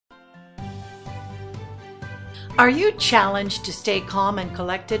Are you challenged to stay calm and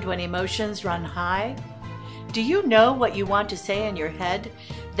collected when emotions run high? Do you know what you want to say in your head,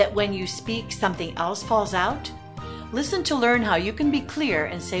 that when you speak, something else falls out? Listen to learn how you can be clear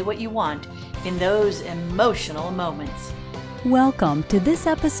and say what you want in those emotional moments. Welcome to this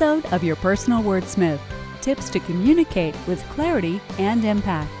episode of Your Personal Wordsmith, tips to communicate with clarity and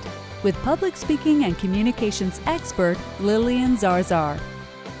impact, with public speaking and communications expert Lillian Zarzar.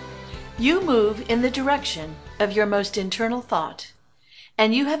 You move in the direction of your most internal thought,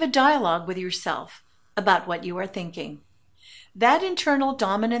 and you have a dialogue with yourself about what you are thinking. That internal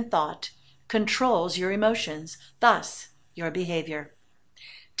dominant thought controls your emotions, thus your behavior.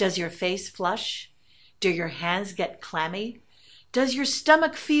 Does your face flush? Do your hands get clammy? Does your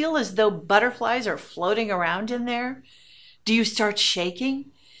stomach feel as though butterflies are floating around in there? Do you start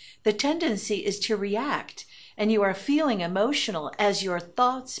shaking? The tendency is to react, and you are feeling emotional as your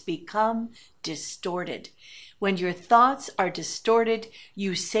thoughts become distorted. When your thoughts are distorted,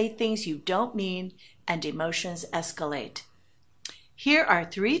 you say things you don't mean, and emotions escalate. Here are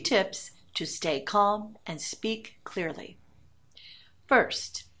 3 tips to stay calm and speak clearly.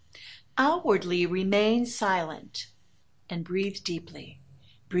 First, outwardly remain silent and breathe deeply.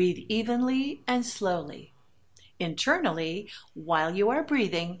 Breathe evenly and slowly. Internally, while you are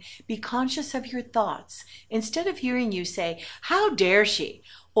breathing, be conscious of your thoughts. Instead of hearing you say, "How dare she?"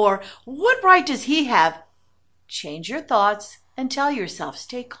 or "What right does he have?" change your thoughts and tell yourself,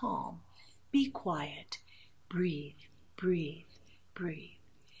 stay calm, be quiet, breathe, breathe, breathe.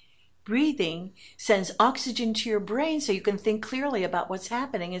 Breathing sends oxygen to your brain so you can think clearly about what's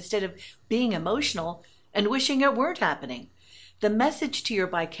happening instead of being emotional and wishing it weren't happening. The message to your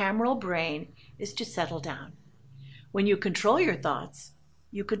bicameral brain is to settle down. When you control your thoughts,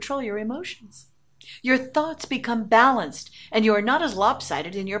 you control your emotions. Your thoughts become balanced, and you are not as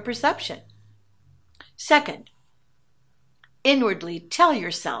lopsided in your perception. Second, inwardly tell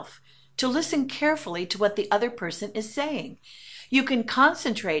yourself to listen carefully to what the other person is saying. You can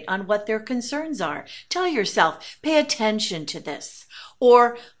concentrate on what their concerns are. Tell yourself, pay attention to this,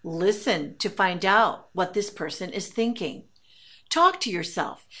 or listen to find out what this person is thinking. Talk to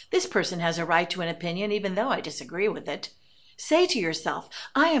yourself. This person has a right to an opinion even though I disagree with it. Say to yourself,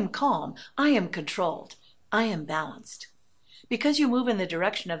 I am calm, I am controlled, I am balanced. Because you move in the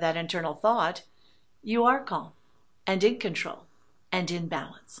direction of that internal thought, you are calm and in control and in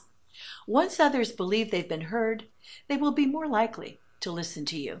balance. Once others believe they've been heard, they will be more likely to listen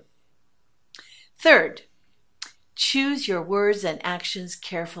to you. Third, choose your words and actions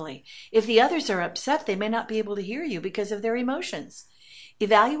carefully. If the others are upset, they may not be able to hear you because of their emotions.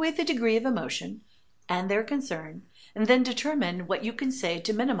 Evaluate the degree of emotion and their concern, and then determine what you can say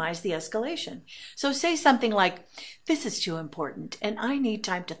to minimize the escalation. So say something like, "This is too important, and I need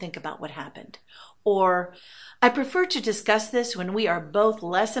time to think about what happened." Or, "I prefer to discuss this when we are both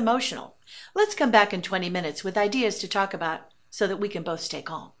less emotional. Let's come back in 20 minutes with ideas to talk about so that we can both stay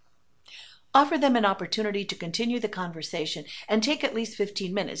calm." Offer them an opportunity to continue the conversation and take at least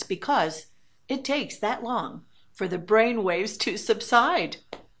 15 minutes because it takes that long for the brain waves to subside.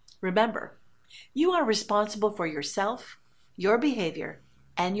 Remember, you are responsible for yourself, your behavior,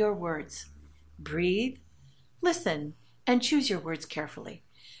 and your words. Breathe, listen, and choose your words carefully.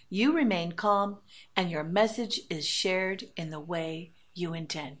 You remain calm, and your message is shared in the way you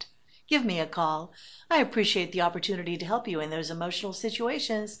intend. Give me a call. I appreciate the opportunity to help you in those emotional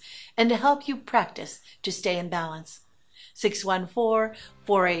situations and to help you practice to stay in balance.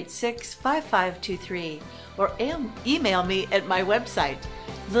 614-486-5523 or email me at my website,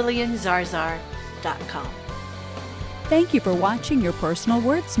 LillianZarzar.com. Thank you for watching Your Personal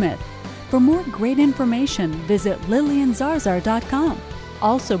Wordsmith. For more great information, visit LillianZarzar.com.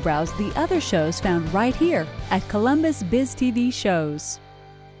 Also browse the other shows found right here at Columbus Biz TV Shows.